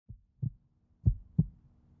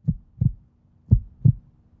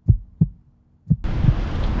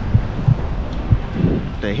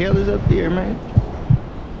The hell is up there, man?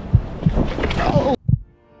 Oh!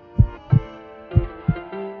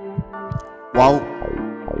 Whoa.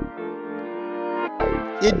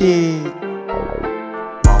 You did.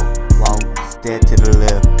 Whoa. Step to the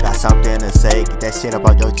left. Got something to say. Get that shit up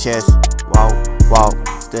out your chest. Whoa.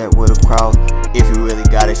 Step with a cross. If you really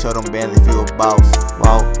got it, show them bands if you a boss.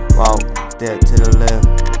 Whoa. Step to the left.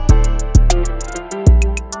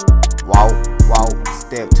 Whoa.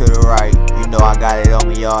 Step to the right. You know I got it on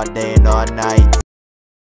me all day and all night.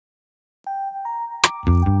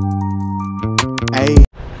 Hey.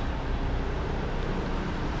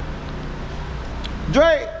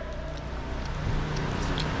 Drake!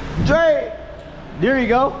 There you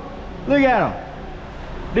go. Look at him.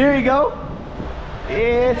 There you go.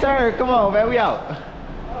 Yes, sir. Come on, man. We out.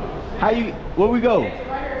 How you? Where we go?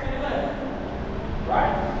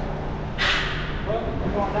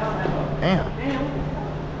 Damn.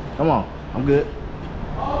 Come on. I'm good.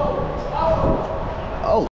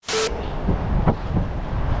 Oh.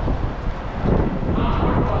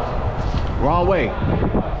 Wrong way.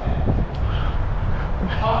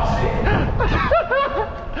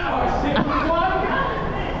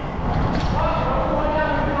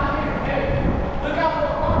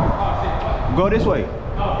 Go this way.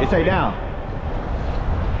 It say down.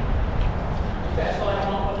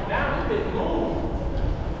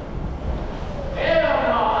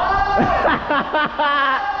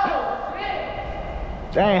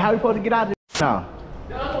 Dang, how we supposed to get out of this now?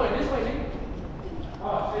 The other way, this way, nigga.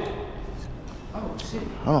 Oh shit.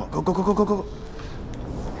 Hold on, go.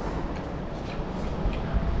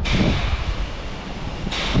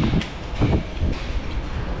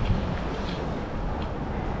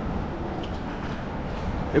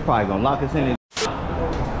 They probably gonna lock us in it.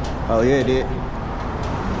 Oh yeah, it did.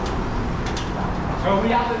 So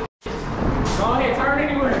we out the. Go ahead, turn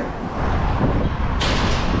anywhere.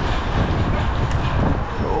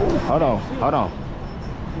 Oh, hold on.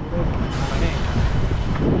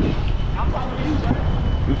 I'm following you, bro.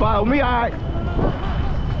 You follow me, all right?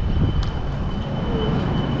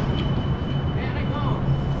 Man, they gone.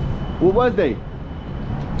 What was they?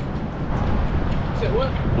 Said what?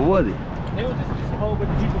 What was it? They was just a whole bunch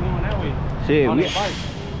of people going that way. Shit, on we their bike.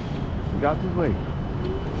 got this way.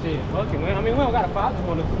 Shit, fucking. I mean, we don't got a father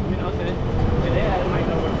on us. You know what I'm saying? If they had it, might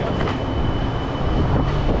not work out.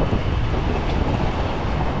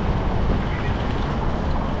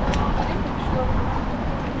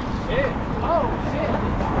 Shit. Oh, shit.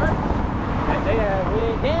 They had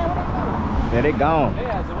way down. Yeah, they gone. They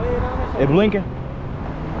had some way down there. They blinking?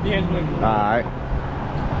 Yeah, it's blinking. Alright.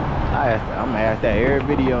 I'm gonna ask that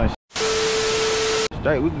every video and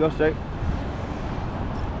straight, we can go straight.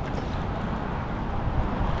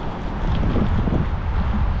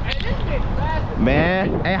 Hey, this bitch faster.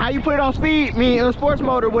 Man, hey, how you put it on speed? Sports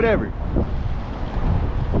mode or whatever.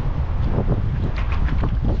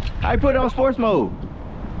 How you put it on sports mode?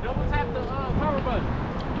 Double tap the power button.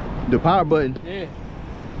 The power button. Yeah.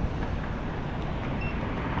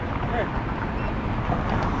 Here.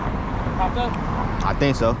 Popped up. I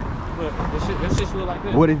think so. Look, this shit look like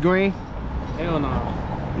this. What is green? Hell no.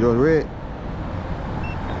 Yours red?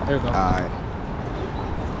 There you go. Alright.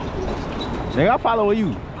 Nigga, I'm following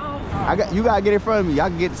you. You gotta get in front of me. I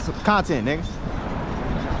can get some content, nigga.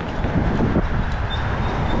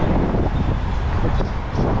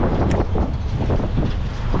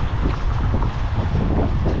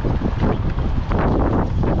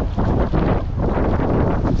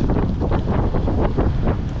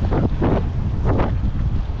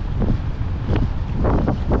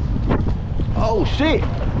 Oh shit!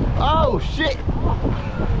 Oh shit!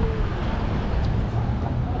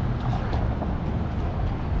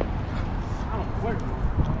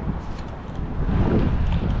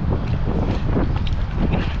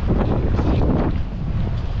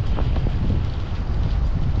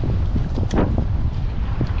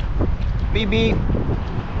 Beep beep.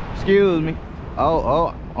 Excuse me.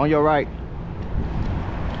 Oh, on your right.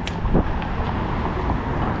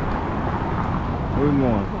 Where we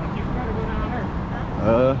going?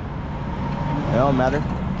 It don't matter.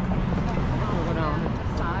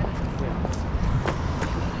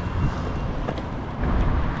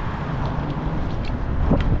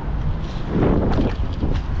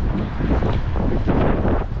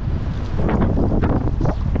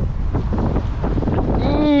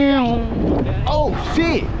 Oh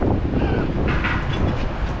shit!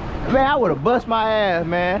 Man, I would have bust my ass,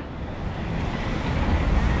 man.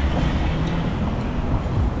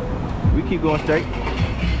 We keep going straight.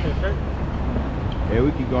 Yeah,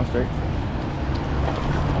 we keep going straight.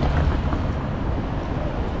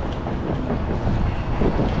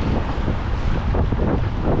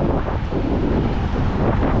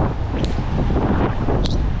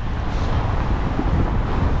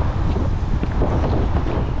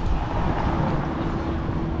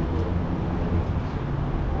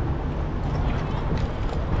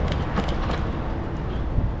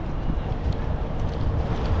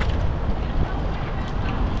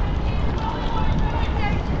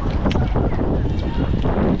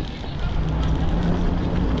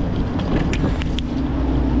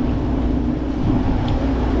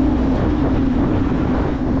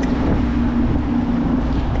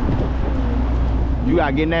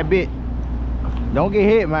 gotta get in that bit. Don't get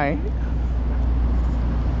hit, man.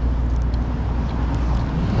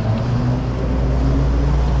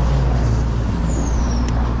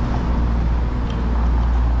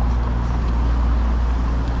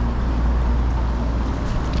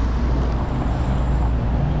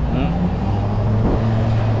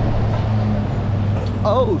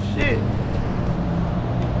 Oh shit.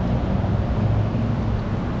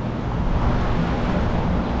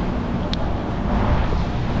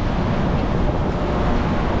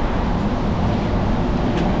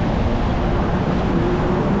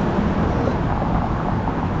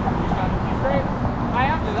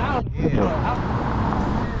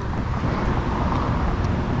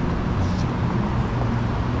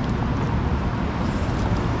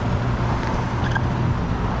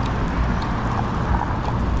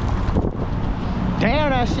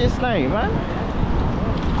 Damn, that shit stink, man.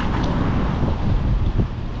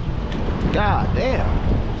 God damn.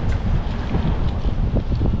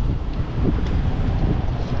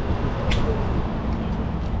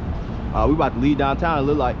 We about to leave downtown, it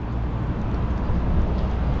look like.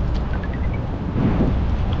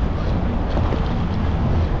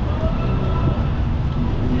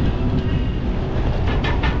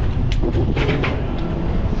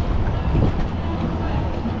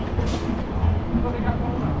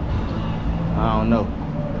 I don't know.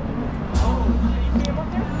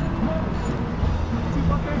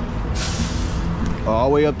 Oh, all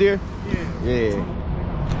the way up there? Yeah. Yeah.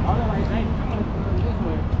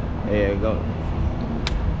 Yeah, go.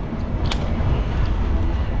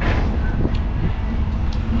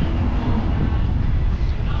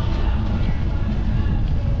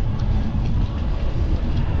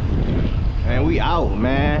 Man, we out,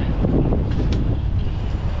 man.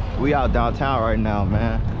 We out downtown right now,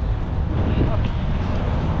 man.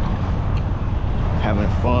 Having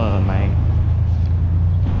fun, man.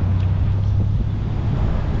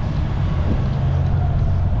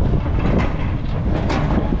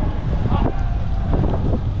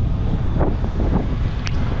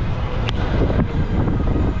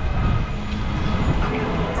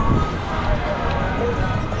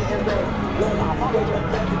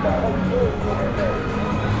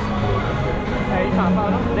 Hey, you trying to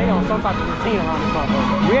follow them? They on some type of routine around this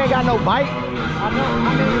motherfucker. We ain't got no bike. I know.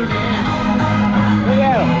 I mean, Look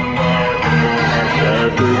at him.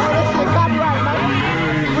 Oh, this shit copyright, man.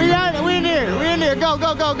 We in there. We in there. Go,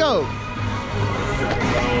 go, go, go.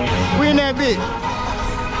 We in that bitch.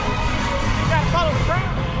 you gotta follow the crowd.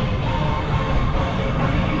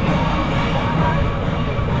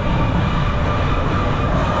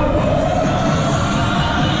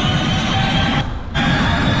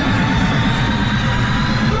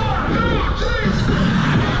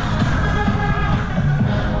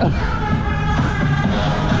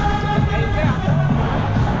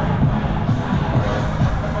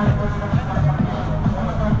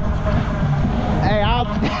 Hey, I'll...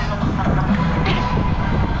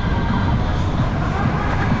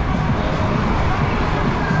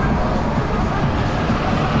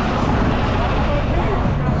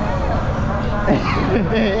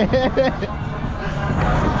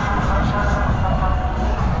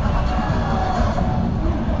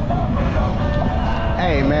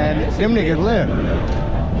 Hey, man, them niggas left.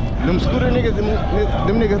 Them scooter niggas,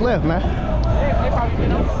 them niggas left, man. They probably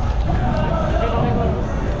been on.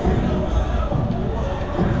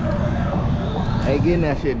 Hey, get in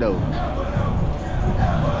that shit though.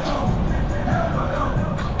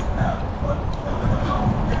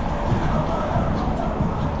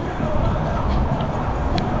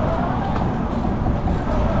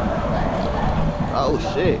 Oh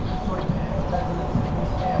shit.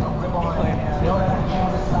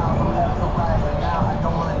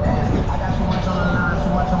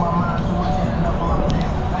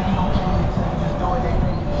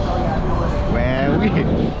 Man,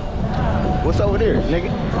 what's over there,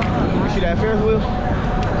 nigga? You see that Ferris wheel?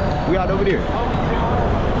 We out over there.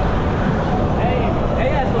 Hey, they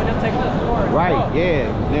asked for them taking us forward. Right,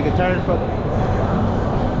 yeah. Nigga, turn for...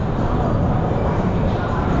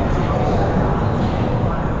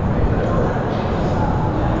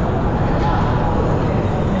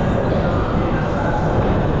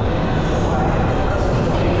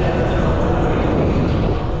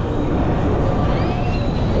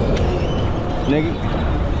 Nigga,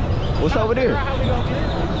 what's over there?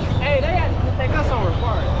 Hey, they had to take us somewhere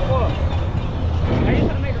far. What? Hey, you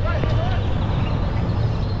trying to make it right?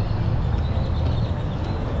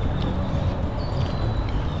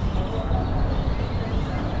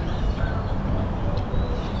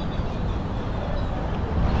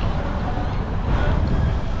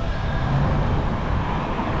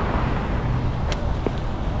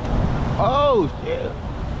 Oh shit.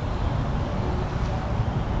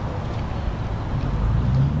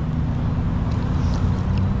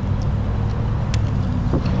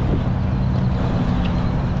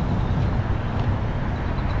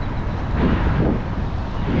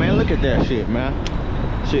 Man, look at that shit, man.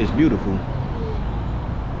 Shit's beautiful.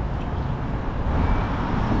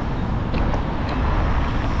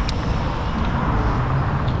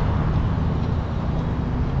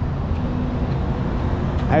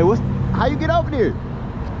 Hey, how you get over there?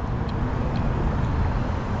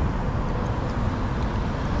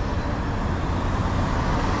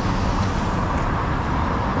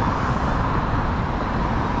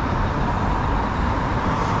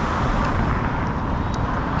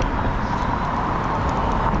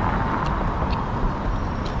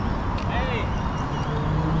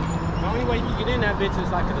 Bitch,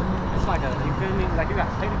 it's like a, you feel me? Like you got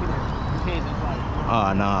to pay to get in. You can't just like.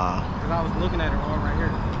 Oh, nah. Cause I was looking at it all right here.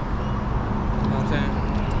 You know what I'm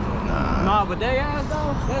saying? Nah, but they ass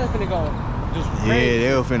though, they're finna go just crazy.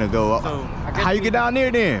 Yeah, they're finna go up. So, how you get down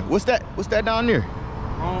there then? What's that down there?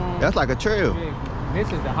 That's like a trail. Yeah,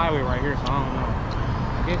 this is the highway right here, so I don't know.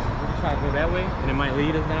 I guess we can try to go that way, and it might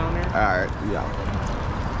lead us down there. All right, yeah.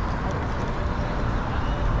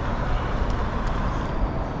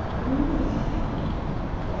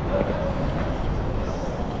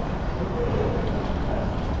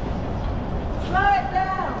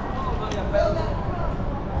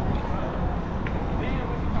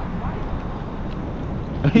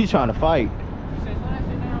 He's trying to fight.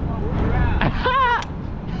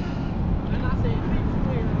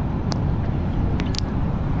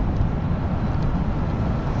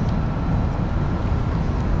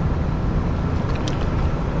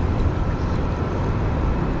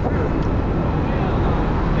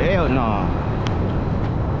 Hell no.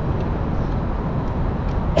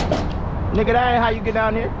 Nigga, that ain't how you get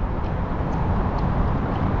down here.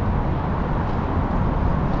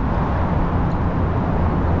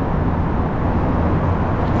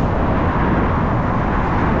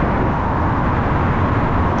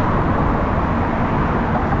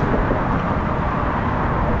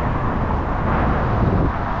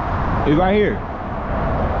 He's right here.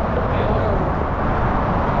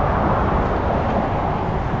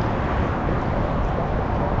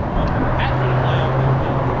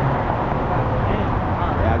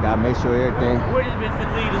 Yeah, I gotta make sure everything. Where this bitch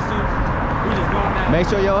finna lead us to? We just going down. Make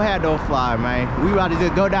sure your hat don't fly, man. We about to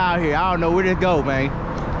just go down here. I don't know where to go, man.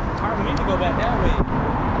 Hard for me to go back that way.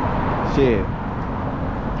 Shit.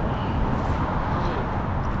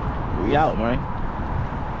 We out, man.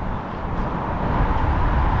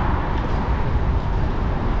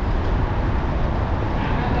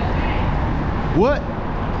 What?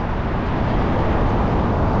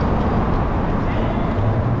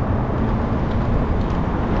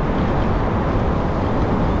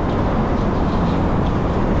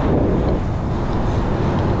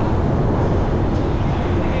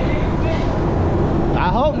 I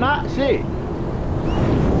hope not. Shit.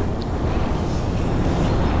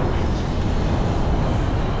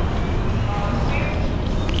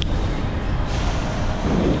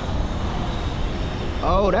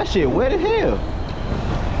 Oh, that shit wet as hell.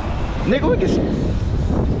 Nigga, we can...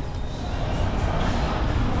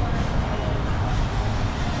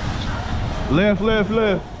 Left.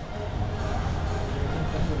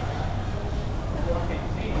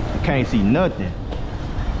 I can't see nothing.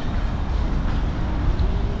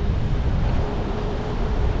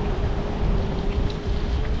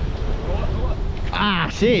 Ah,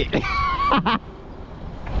 shit.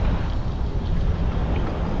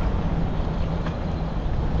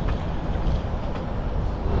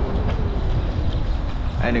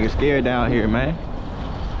 That nigga scared down here, man.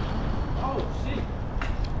 Oh shit.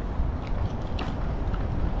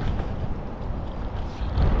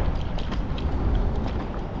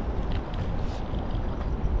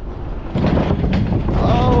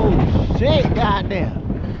 Oh shit, goddamn.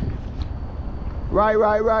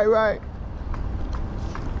 Right.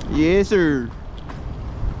 Yes, sir.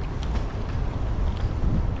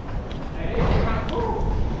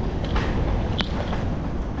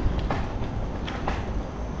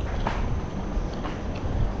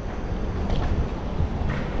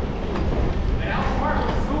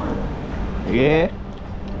 Yeah.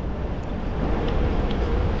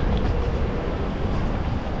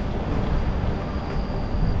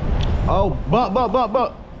 Oh, bump.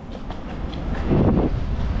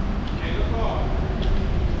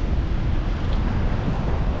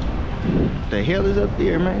 The hell is up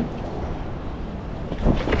there, man?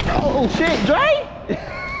 Oh shit, Dre!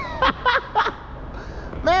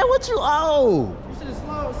 Man, what you? Oh. You should have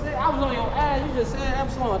slowed. I was on your ass. You just said I'm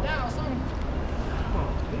slowing down or something.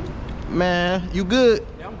 Man, you good?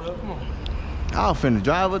 Yeah, I'm good. Come on. I was finna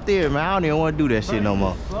drive up there, man. I don't even want to do that shit no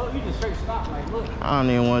more. Well, you just straight stop, like, look. I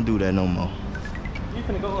don't even want to do that no more. You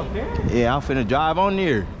finna go up there? Yeah, I'm finna drive on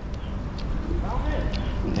there. Down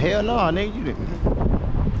there? Hell no, nigga. You didn't.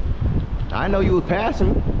 I know you was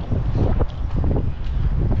passing me.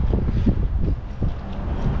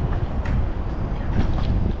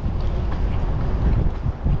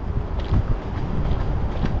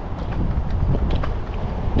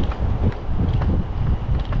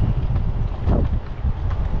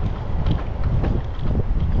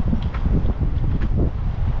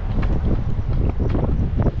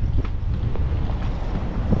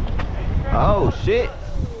 Oh shit!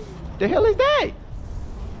 The hell is that?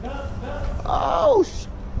 Oh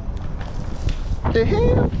the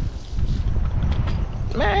hell?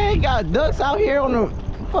 Man, he got ducks out here on the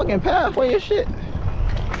fucking pathway and shit.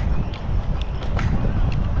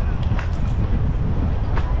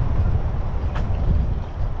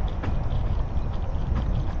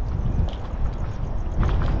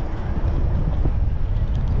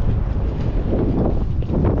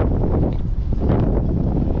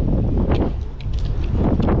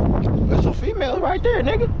 Right there,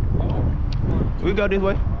 nigga. We go this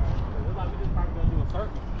way. It looks like we just probably gonna do a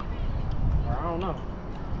circle. Or I don't know.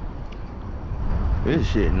 This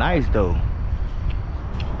shit nice though.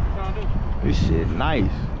 What you trying to do? This shit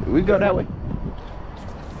nice. We go that way.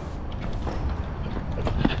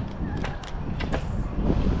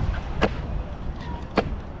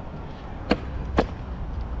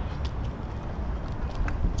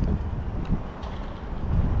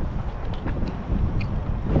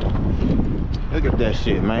 Look at that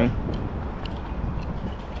shit, man.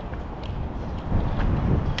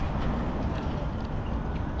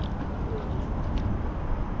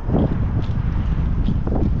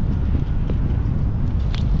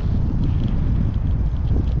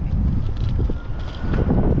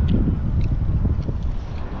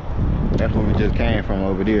 That's where we just came from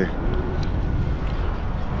over there.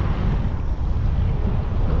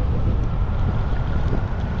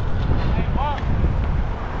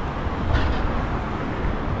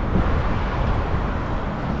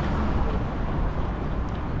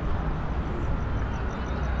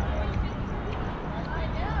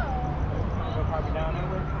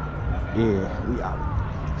 Yeah, we out.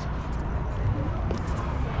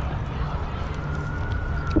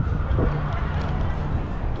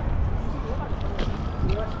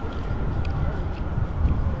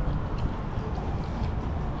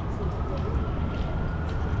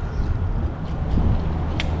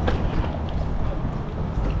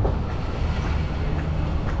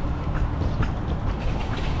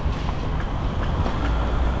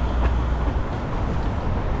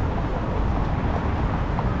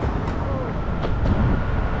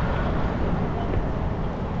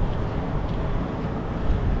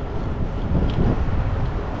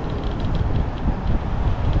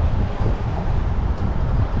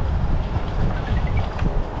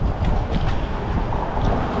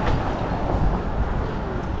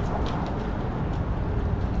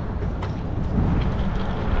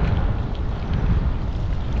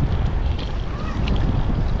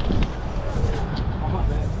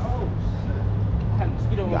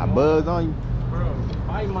 Got bugs on you? Bro,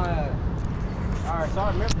 bite my ass. Alright, so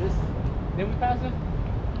I remember this. Did we pass it?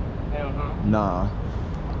 Hell no. Nah.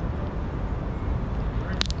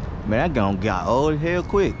 Man, that gun got old as hell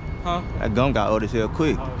quick. Huh? That gun got old as hell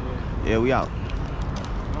quick. Oh, yeah. Yeah, we out.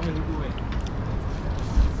 How many do it?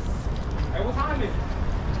 Hey, what time is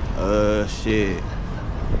it? Shit.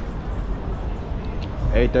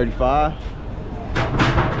 8:35.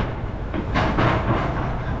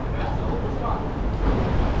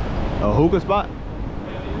 A hookah spot?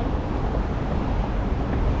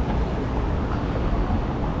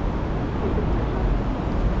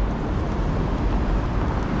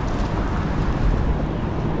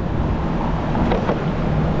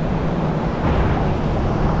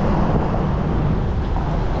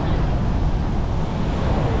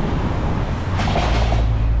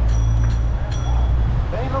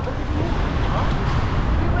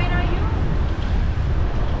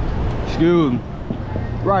 Excuse me.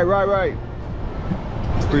 Right.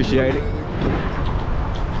 Appreciate it.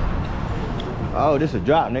 Oh, this a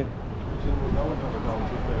drop, nigga.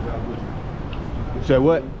 Say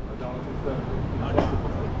what?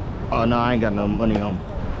 Oh no, I ain't got no money on me.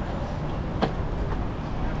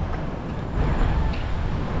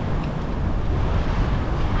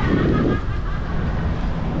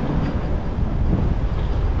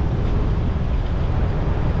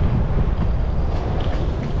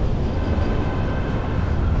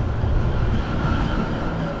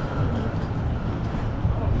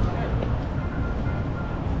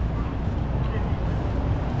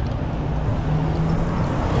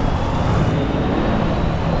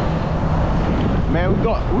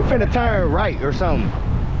 finna turn right or something.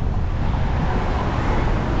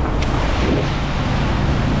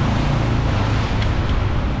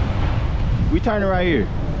 We turning right here.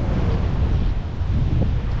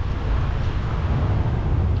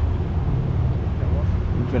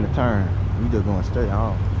 We finna turn. We just going straight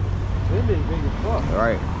on. This bitch big as fuck. All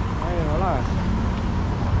right. I ain't gonna lie.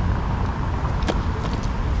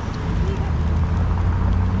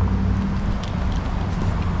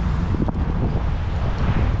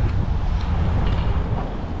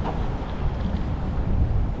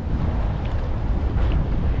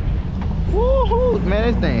 Woohoo!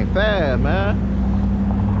 Man, this thing fast, man.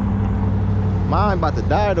 Mine about to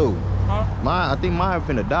die though. Huh? I think mine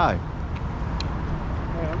finna die.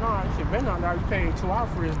 Hell no, this shit been on there. You paid 2 hours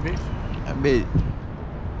for this bitch. That bitch.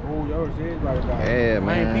 Oh, yours is about to die. Yeah, I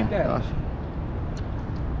man. ain't peep that. Gosh.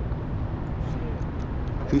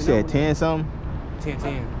 Shit. You said 10 something?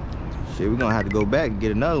 10. Shit, we gonna have to go back and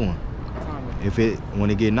get another one. If it, when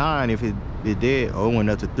it get 9, if it dead, or it went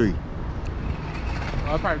up to 3.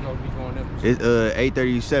 Oh, it probably gonna be going up. It's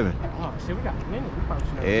 8:37. Oh shit, we got a minute. We probably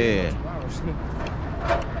should have. Yeah. 2 hours.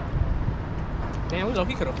 Damn, we know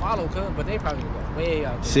he could have followed, cuz, but they probably go way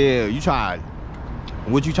out there. Shit, you trying?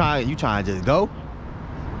 What you trying? You trying to just go?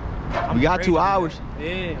 We got 2 hours.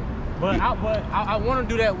 Yeah, but I want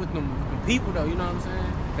to do that with them people though. You know what I'm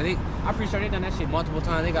saying? Cause they, I'm pretty sure they done that shit multiple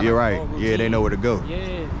times. They got. You're like, right. a whole Yeah, they routine. know where to go. Yeah,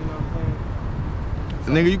 you know what I'm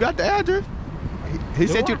saying. Nigga, you got the address? He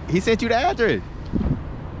sent you. He sent you the address.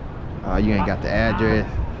 Oh, you ain't got the address.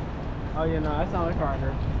 Oh yeah, no, that's not my car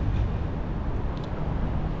here.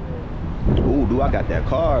 Ooh, dude, I got that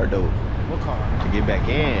card though What car? to get back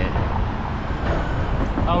in.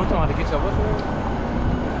 Oh, we talking about to get your what's it?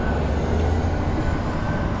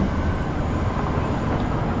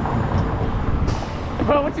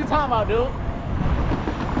 Bro, what you talking about, dude?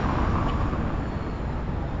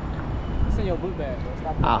 It's in your boot bag, bro.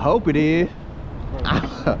 Stop it. I hope it is.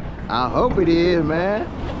 I hope it is, man.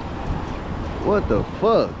 What the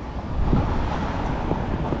fuck?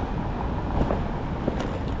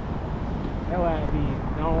 That would be.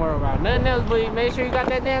 Don't worry about nothing else, but make sure you got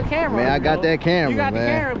that damn camera. Man, I got that camera, You got man.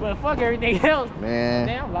 the camera, but fuck everything else. Man.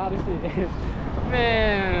 Damn loud as shit.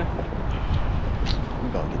 Man. We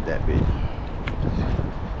gonna get that bitch.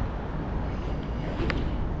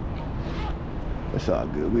 It's all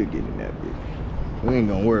good. We're getting that bitch. We ain't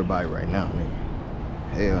gonna worry about it right now, nigga.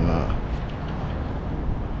 Hell no.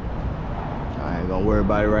 I ain't gonna worry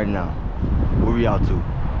about it right now. Where we out to?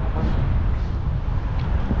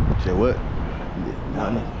 Say what?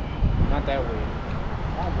 Nothing. Not that way.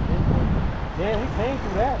 Damn, we came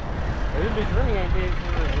through that. But this bitch really ain't big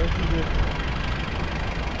for real. Let's do this.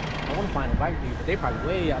 I want to find a bike dude, but they probably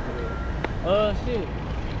way out there. Shit.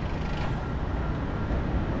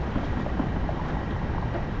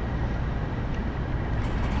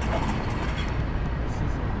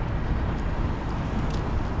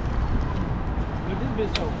 Dude, this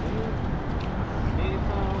bitch so weird. Big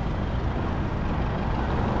time.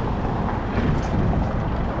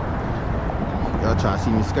 Y'all trying to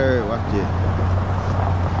see me scared? Watch this.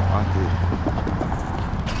 Watch this.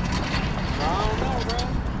 I don't know, bro.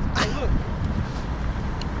 Hey, look.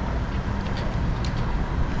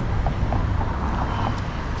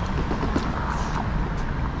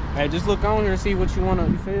 Hey, just look on here and see what you wanna.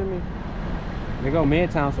 You feel me? They go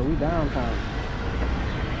midtown, so we downtown.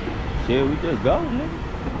 Shit, we just go, nigga.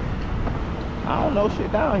 I don't know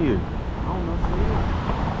shit down here. I don't know.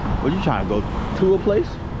 Shit. What you trying to go to a place?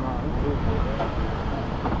 Nah, it's good, bro.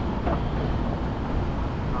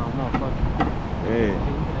 I don't know. Fuck it. Yeah.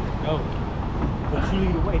 Go. But you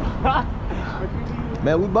lead the way. But you lead the way.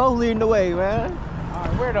 Man, we both leading the way, man.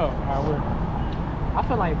 Alright, where though? Alright, where? I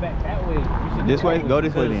feel like back that way. We should This go way? that Go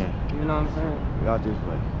this way because, then. You know what I'm saying? We out this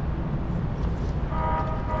way.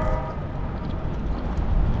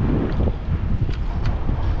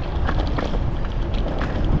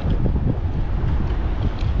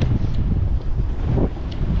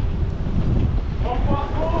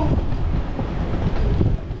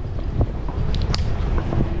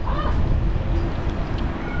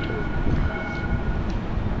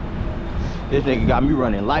 This nigga got me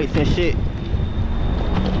running lights and shit.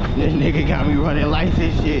 This nigga got me running lights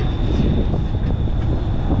and shit.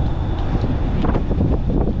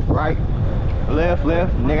 Right, left,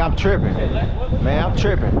 nigga, I'm tripping. Man, I'm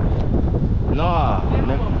tripping. Nah,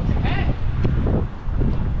 nigga.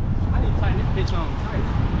 I need to tighten this bitch on tight.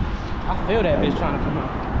 I feel that bitch trying to come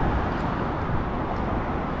out.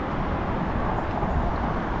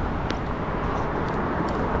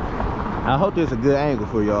 I hope this is a good angle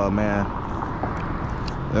for y'all, man.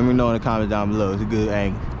 Let me know in the comments down below. It's a good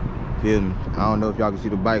angle. Feel me? I don't know if y'all can see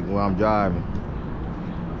the bike while I'm driving.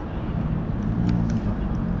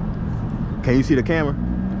 Can you see the camera?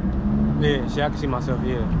 Yeah, see, I can see myself,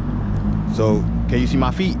 yeah. So, can you see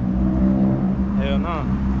my feet? Hell no.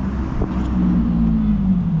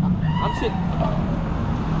 I'm shit. I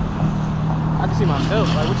can see myself.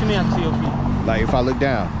 Like, what you mean I can see your feet? Like if I look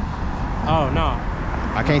down. Oh, no.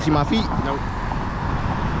 I can't see my feet? Nope.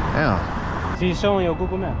 Damn. See, it's showing your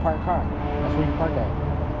Google map, park car. That's where you park at.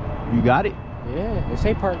 You got it? Yeah, it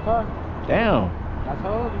say park car. Damn. I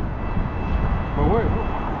told you. But where the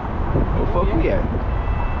fuck we at? We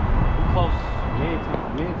close.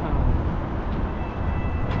 Midtown.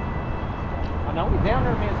 I know we down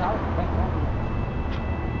there, Midtown.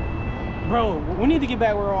 Bro, we need to get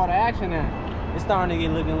back where all the action at. It's starting to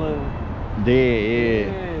get looking a little dead, yeah.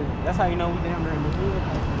 That's how you know we down there in the hood.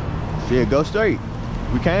 Yeah, go straight.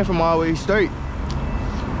 We came from all the way straight.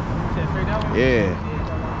 Straight that way? Yeah.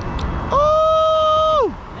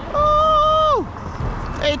 Oh! Oh!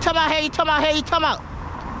 Hey, talking about, hey, talking about, hey, talking about.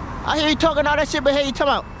 I hear you talking all that shit, but hey, you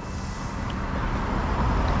talking about.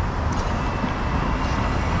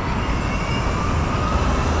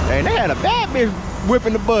 Hey, they had a bad bitch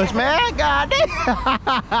whipping the bus, man. God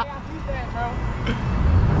damn.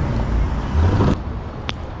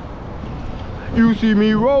 You see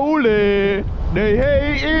me rolling, they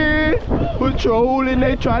hating, patrolling,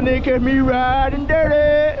 they trying to catch me riding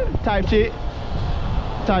dirty. Type shit,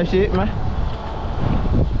 man.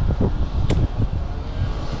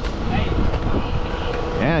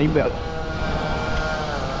 Yeah, you better.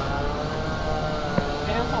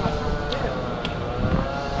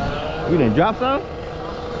 You done drop some?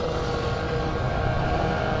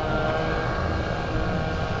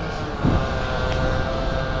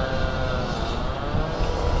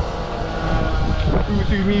 You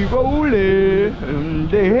see me rolling,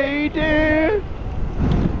 they hate it.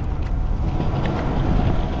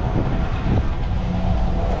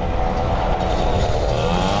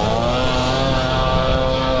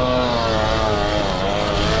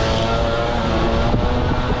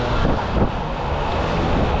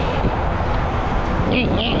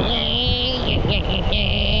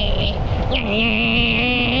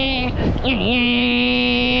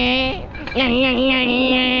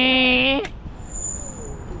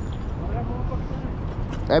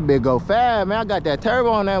 That bitch go fast, man. I got that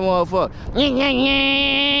turbo on that motherfucker.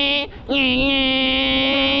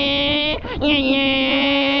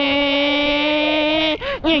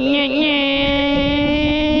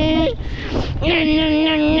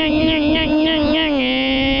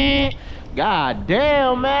 God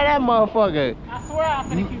damn, man, that motherfucker. I swear I'm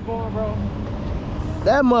finna keep going, bro.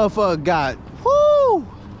 That motherfucker got, whoo.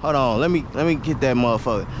 Hold on, let me get that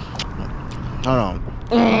motherfucker. Hold on.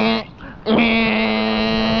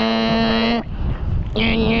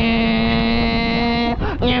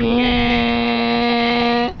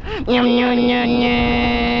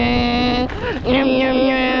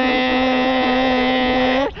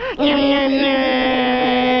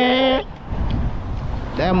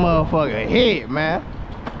 That motherfucker hit, man.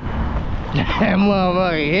 That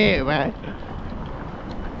motherfucker hit, man.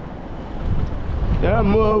 That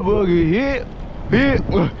motherfucker hit.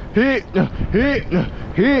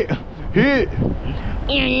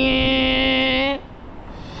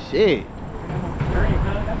 Shit.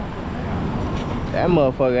 That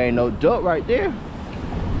motherfucker ain't no joke right there.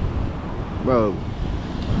 Bro,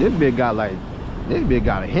 this bitch got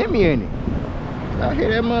a Hemi in it. I hear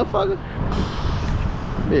that motherfucker?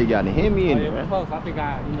 Bitch got a Hemi in it, man. Close. I think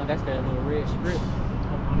that's that little red strip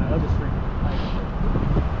on the other street.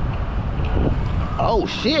 Oh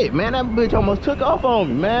shit, man, that bitch almost took off on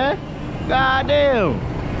me, man. God damn.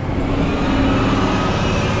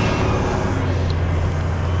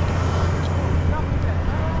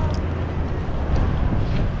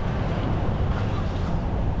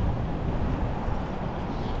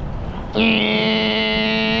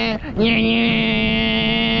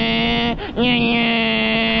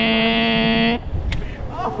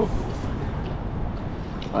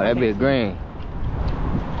 Oh, that bitch green.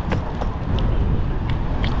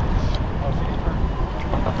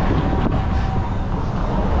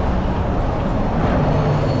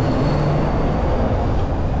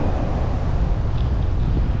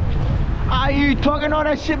 You talking all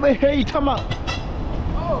that shit, but hey, you talking about?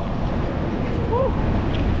 Oh.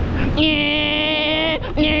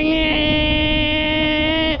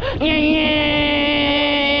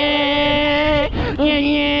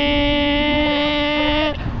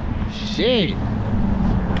 Shit,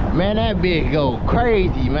 man, that bitch go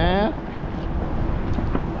crazy, man.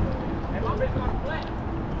 Hey, my bitch got flat.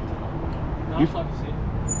 No, I'm fucking shit.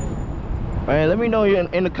 Man, let me know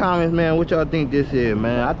in the comments, man, what y'all think this is,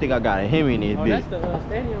 man. I think I got a Hemi in this Oh, bitch. that's the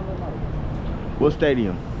stadium. Look like. What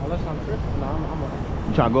stadium? Unless I'm tripping. No, I'm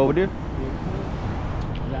You trying to go over there?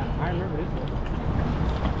 yeah, I remember this one.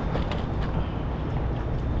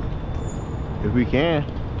 If we can.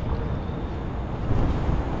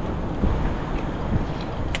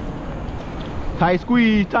 Tight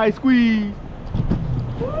squeeze, tight squeeze.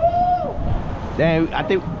 Woo! Damn, I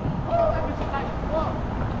think.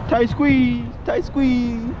 Tight squeeze, tight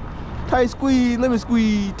squeeze, tight squeeze, let me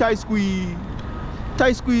squeeze, tight squeeze,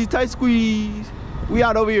 tight squeeze, tight squeeze. We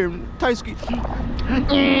out over here, tight squeeze.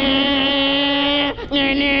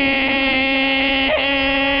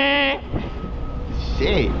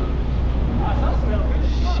 Shit.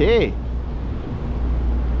 Shit.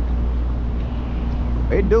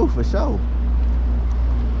 They do for sure.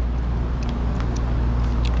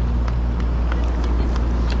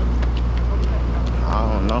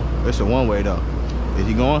 I don't know. It's a one way though. Is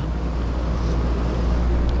he going?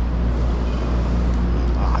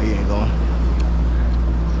 Oh, he ain't going.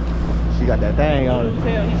 She got that thing on it. He's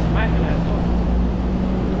smacking that phone.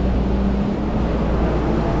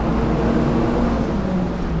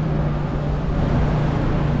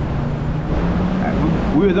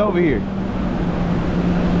 We was over here.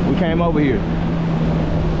 We came over here.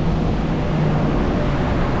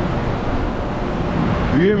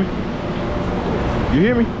 You hear me? You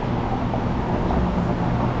hear me?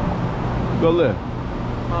 Go left.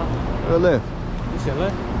 Huh? Go left. You said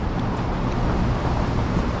left?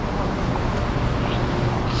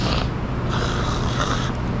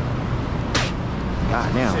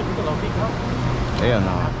 God damn. Shit, we can low-key go. Hell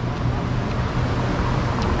no.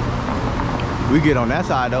 We get on that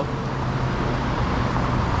side though.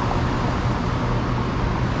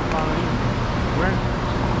 Follow you. Where?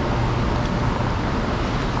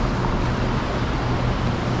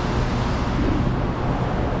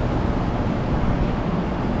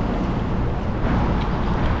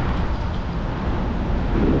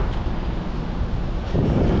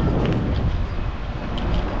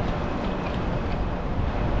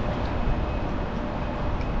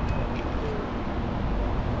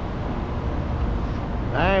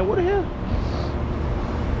 Dang, what the hell?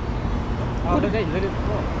 Oh, they lit it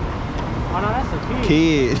before. Oh no, that's a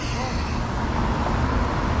kid. Kid.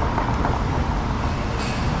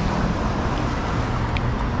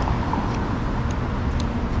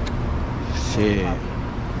 Shit. I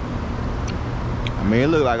mean, it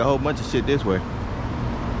looked like a whole bunch of shit this way.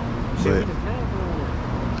 Shit, we But just came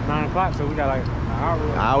from 9 o'clock, so we got like an hour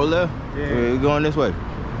left. an hour left? Yeah. We're going this way.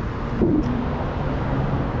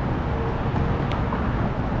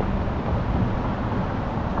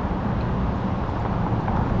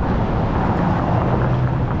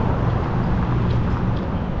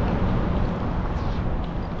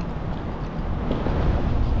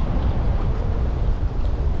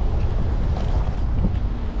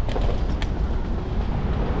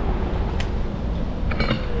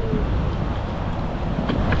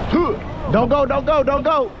 Don't go, don't go, don't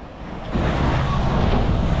go.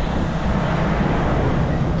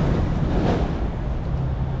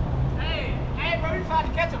 Hey, bro, you trying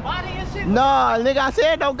to catch a body and shit? Nah, nigga, I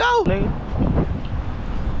said don't go. Nigga.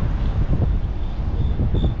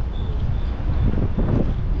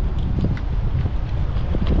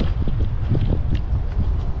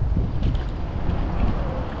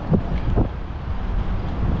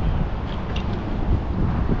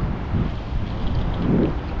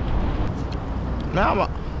 Now I'm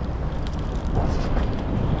a...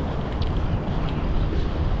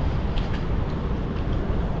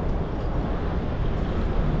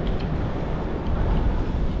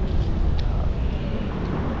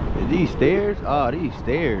 These stairs? Oh, these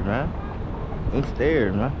stairs, man. Them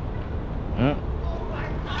stairs, man.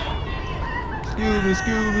 Excuse me,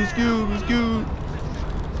 excuse me, excuse me, excuse me.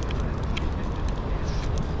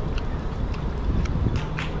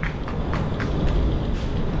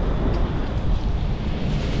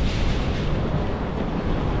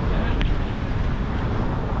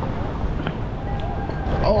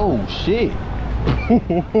 Oh shit.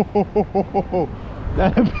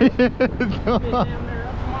 That bitch.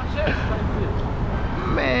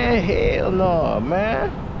 Man, hell no, man.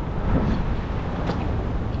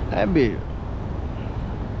 That bitch.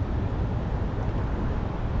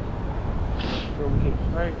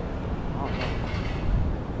 Right.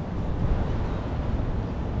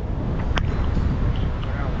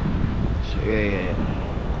 Yeah.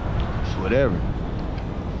 It's whatever.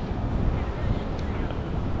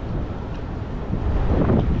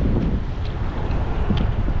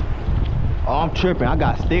 Oh, I'm tripping. I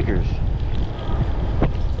got stickers.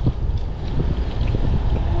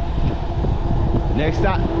 Next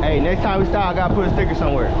time we stop, I gotta put a sticker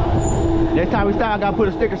somewhere. Next time we stop, I gotta put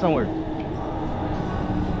a sticker somewhere.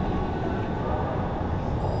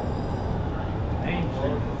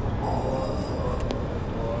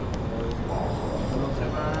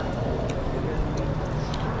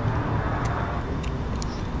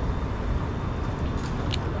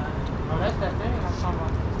 Oh, that's that thing I was talking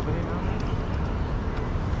about.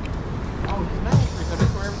 Oh, it's Main Street, so this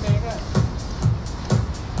is where everything at.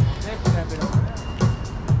 Next to that bit over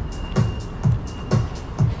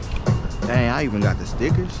there. Dang, I even got the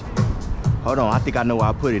stickers. Hold on, I think I know where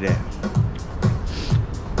I put it at.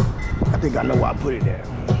 I think I know where I put it at.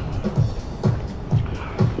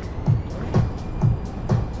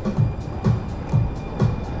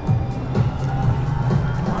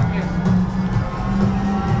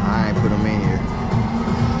 I ain't put them in here.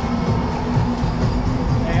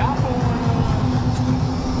 Hey, I'll put one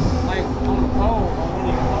like on the pole, on one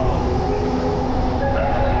of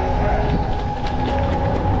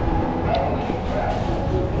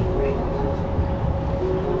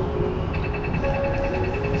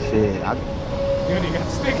these Shit, You already got the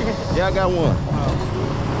sticker? yeah, I got one.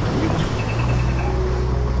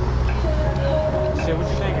 Shit, what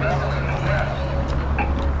you thinking?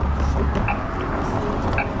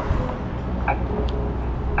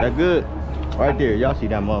 That good? Right there, y'all see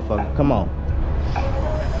that motherfucker. Come on.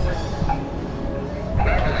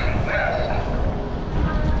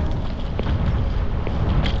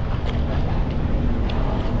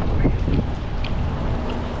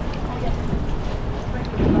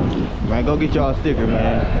 Man, go get y'all a sticker,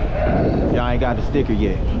 man. Y'all ain't got the sticker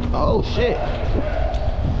yet. Oh, shit.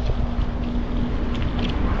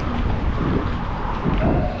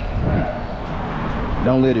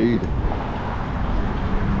 Don't litter either.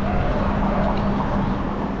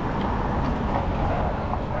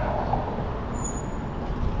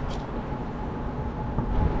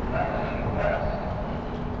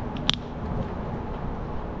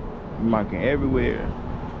 Marking everywhere.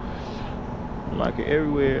 Marking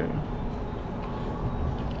everywhere.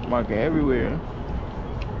 Marking everywhere.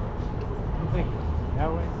 What you thinking?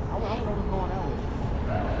 That way? I don't know what's going that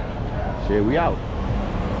way. Shit, we out.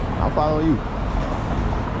 I'll follow you.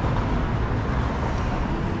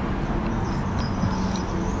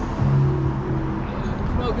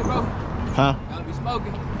 Smoking, bro? Huh? Gotta be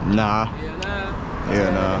smoking. Nah. Yeah, nah. Yeah,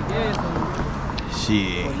 nah. Yeah,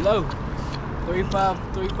 Shit. so low.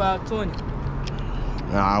 3520.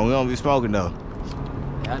 Nah, we don't be smoking though.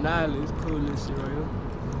 Yeah, nah, it's cool little shit right here.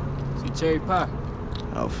 Some cherry pie.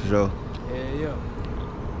 Oh, for sure. Yeah.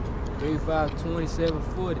 3520,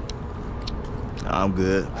 740. Nah, I'm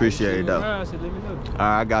good. Appreciate it though. Around, so let me know. Alright,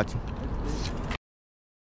 I got you.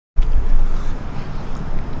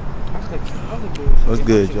 What's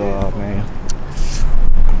good, y'all, man?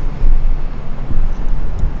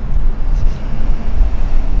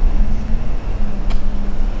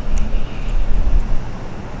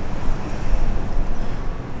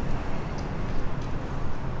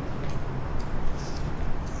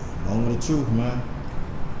 On with the truth, man.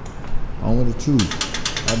 On with the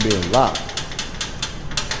truth. That been locked.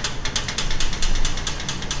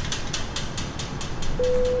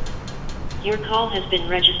 Your call has been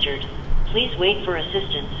registered. Please wait for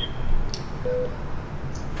assistance.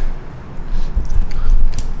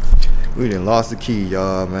 We done lost the key,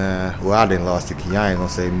 y'all, man. Well, I didn't lost the key. I ain't gonna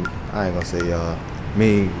say y'all.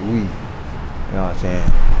 Me, we. You know what I'm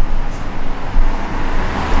saying?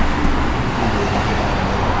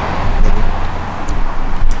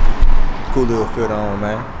 Cool little fit on,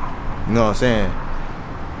 man. You know what I'm saying?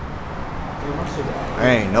 I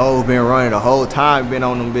ain't no been running the whole time, been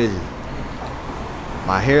on them bitches.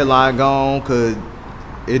 My hairline gone cause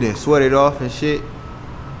it didn't sweat it off and shit.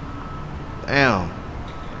 Damn.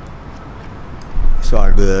 It's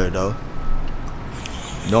all good though.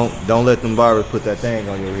 Don't let them barbers put that thing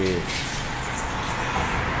on your head.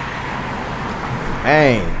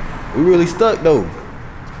 Dang, we really stuck though.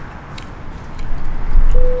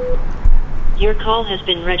 Your call has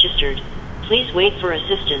been registered. Please wait for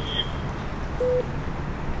assistance.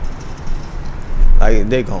 Like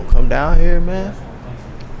they gonna come down here, man.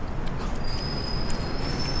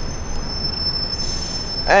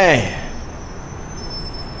 Hey,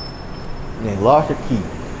 they lost your key.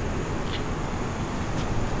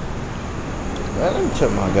 Man, let me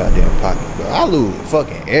check my goddamn pocket, bro. I lose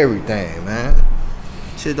fucking everything, man.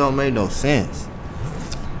 Shit don't make no sense.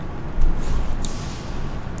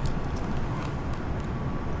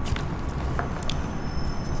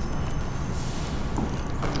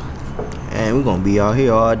 Man, we gonna be out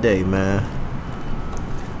here all day, man.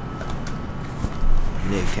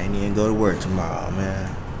 Nick can't even go to work tomorrow,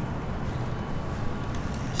 man.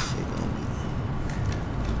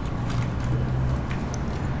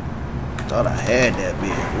 Thought I had that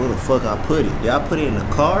bitch. Where the fuck I put it? Did I put it in the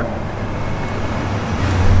car?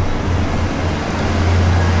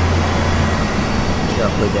 I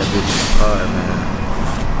put that bitch in the car, man.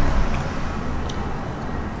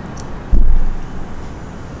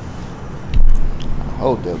 I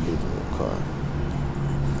hope that bitch in the car.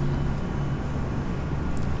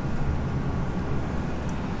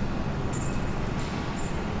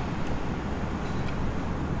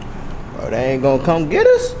 Bro, they ain't gonna come get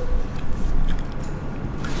us?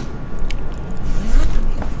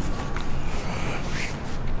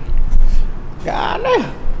 God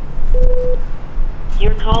damn.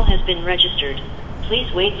 Your call has been registered.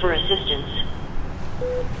 Please wait for assistance.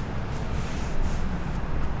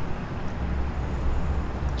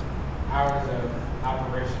 Hours of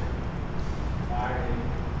operation. 5 a.m.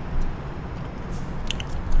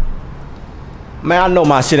 Man, I know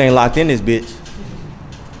my shit ain't locked in this bitch.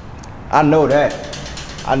 I know that.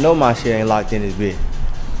 I know my shit ain't locked in this bitch.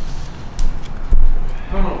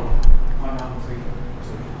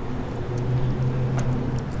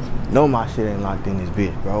 Know my shit ain't locked in this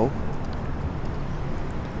bitch, bro.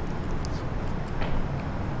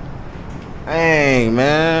 Dang,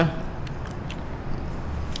 man.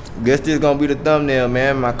 Guess this gonna be the thumbnail,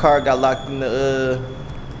 man. My car got locked in the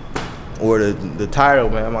or the title,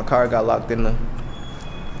 man. My car got locked in the.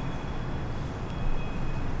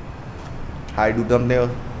 How you do thumbnail?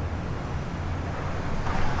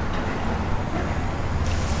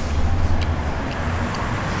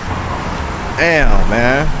 Damn,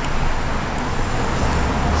 man.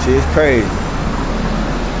 Shit's crazy.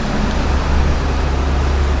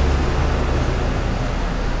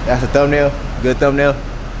 That's a thumbnail? Good thumbnail?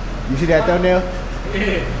 You see that thumbnail?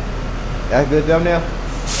 Yeah. That's a good thumbnail?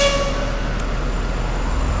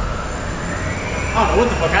 I don't know what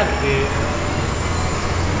the fuck I just did.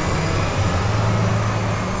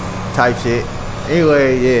 Type shit.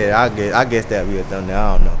 Anyway, yeah, I guess that'd be a thumbnail.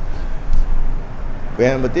 I don't know.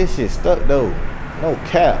 Man, but this shit stuck though. No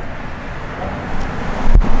cap.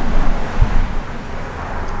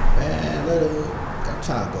 Man, I'm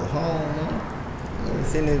trying to go home, man. Let me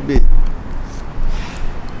see this bitch.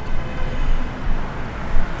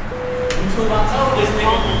 Your call has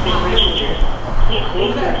been registered. Please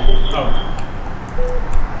wait for assistance.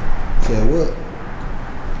 Said what?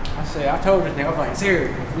 I said, I told this nigga, I was like, sir,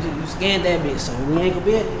 you scanned that bitch, so we ain't gonna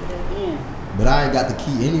be able to get that in. But I ain't got the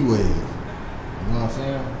key anyway. You know what I'm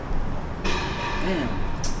saying? Damn.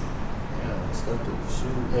 Yeah, stuck to the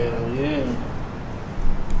shoe. Hell yeah.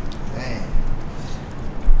 Dang.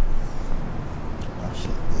 That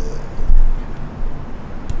shit good.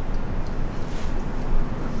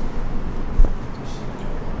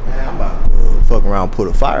 Man, I'm about to fuck around and put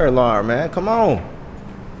a fire alarm, man. Come on.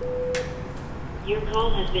 Your call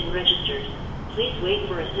has been registered. Please wait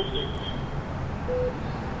for assistance.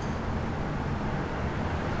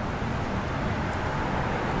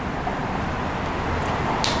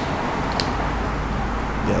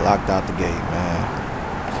 Get locked out the gate,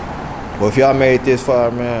 man. Well, if y'all made it this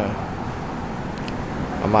far, man,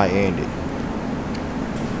 I might end it.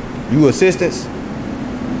 You assistants?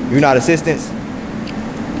 You not assistants?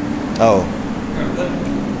 Oh.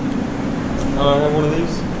 I have one of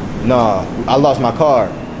these. Nah, I lost my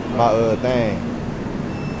card. My thing.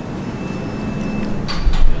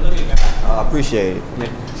 I appreciate it.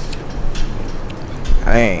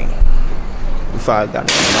 Dang. We finally got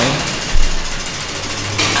it, man.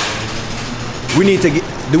 We need to get.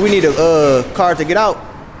 Do we need a car to get out?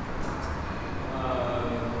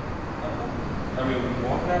 I mean,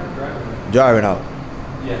 walking out or driving out? Driving out.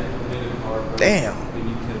 Yeah, we need a car. But Damn. then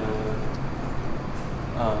you can,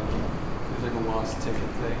 there's like a lost ticket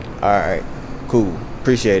thing. All right. Cool.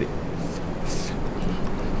 Appreciate it.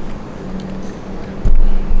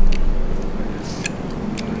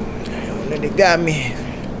 Damn, they got me.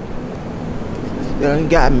 They done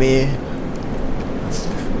got me.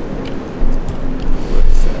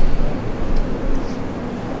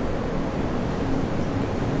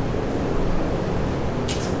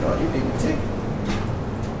 Oh, you need a ticket.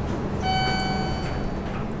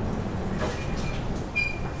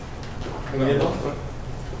 Can we get those?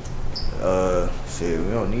 Shit,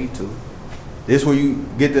 we don't need to. This where you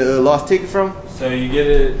get the lost ticket from? So you get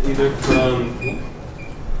it either from,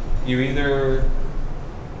 you hit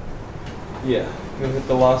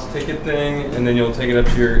the lost ticket thing, and then you'll take it up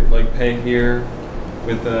to your, like, pay here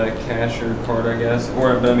with a cash or card, I guess.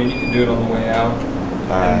 Or, but I mean, you can do it on the way out.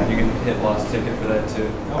 Alright. And you can hit lost ticket for that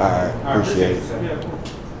too. Alright, appreciate it. Yeah, cool.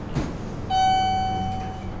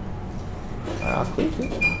 I'll click it.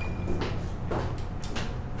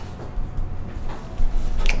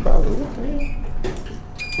 Bro, what the hell?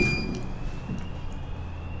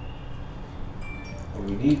 What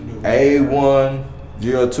we need to do.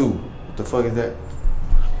 A102. What the fuck is that?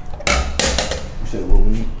 You said what we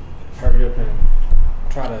need? Hurry up and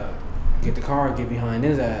try to get the car and get behind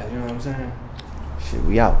his ass. You know what I'm saying? Shit,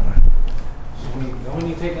 we out, man. So don't we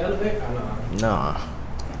need to take the elevator? Or no? Nah.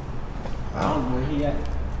 I don't know where he at.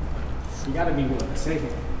 He gotta be what, the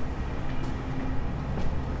second?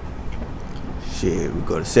 Shit, we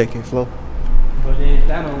go to second floor. But then if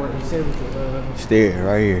that don't work, he said we could Stair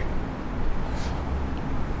right here.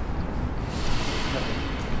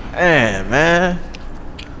 Man.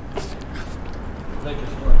 make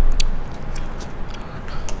this work.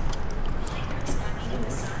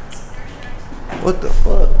 What the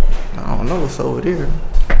fuck? I don't know what's over there.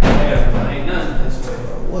 Yeah, ain't nothing this way.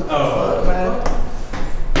 What the fuck, man?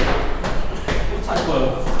 What type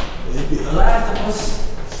of The Last of Us?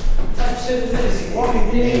 What type of shit is this?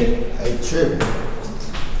 Walking Dead? Hey, tripping.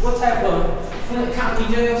 What type of Flint County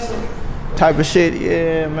jail? Type of shit,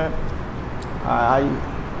 yeah, man. Alright,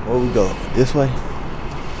 where we go? This way? Yeah,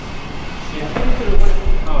 I think we could've went.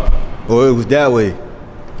 Oh, it was that way.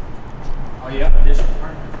 Oh yeah, this one.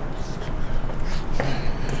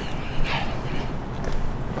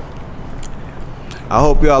 I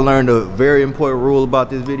hope y'all learned a very important rule about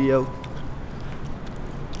this video.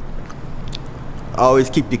 Always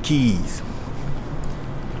keep the keys.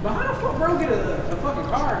 But how the fuck bro get a fucking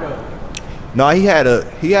car though? No, he had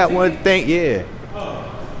one thing, yeah.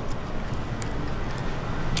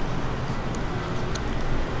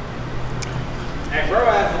 Hey, bro,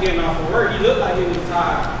 after getting off of work, he looked like he was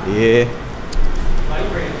tired. Yeah.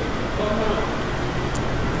 Like ready. Fuck no.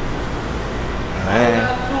 Man. I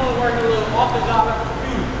was doing working a little office job at the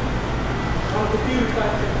computer. On the computer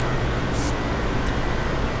type thing.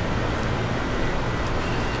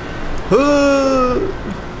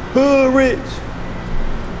 Hood rich.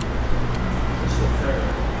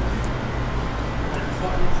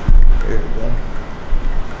 There we go.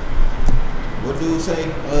 What dude say?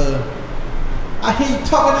 I hear you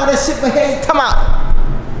talking all that shit, but hey, come out.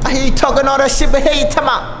 I hear you talking all that shit, but hey, come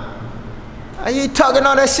out. I hear you talking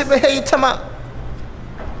all that shit, but hey, come out.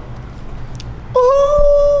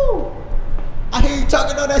 Ooh. I hear you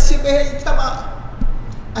talking all that shit, but hey, come out.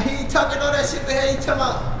 I hear you talking all that shit, but hey, come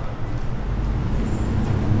out.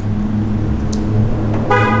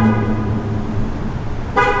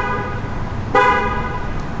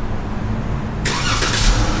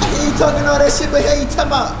 Talking all that shit, but hey, you talking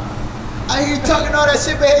about? I hear you talking all that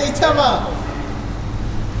shit, but hey, you talking about?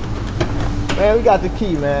 Man, we got the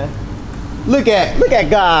key, man. Look at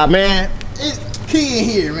God, man. It's key in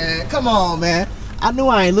here, man. Come on, man. I knew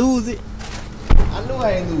I ain't lose it.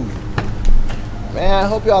 Man, I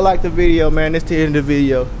hope y'all liked the video, man. This is the end of the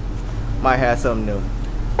video. Might have something new.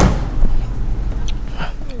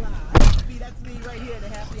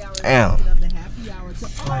 Damn.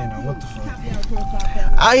 I ain't know what the fuck.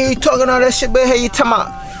 I ain't talking all that shit, but hey, you talking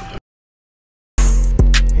about?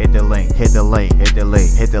 Hit the link, hit the link, hit the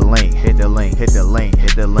link, hit the link, hit the link, hit the link,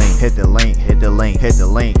 hit the link, hit the link, hit the link, hit the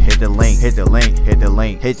link, hit the link, hit the link, hit the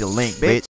link, hit the link, bitch.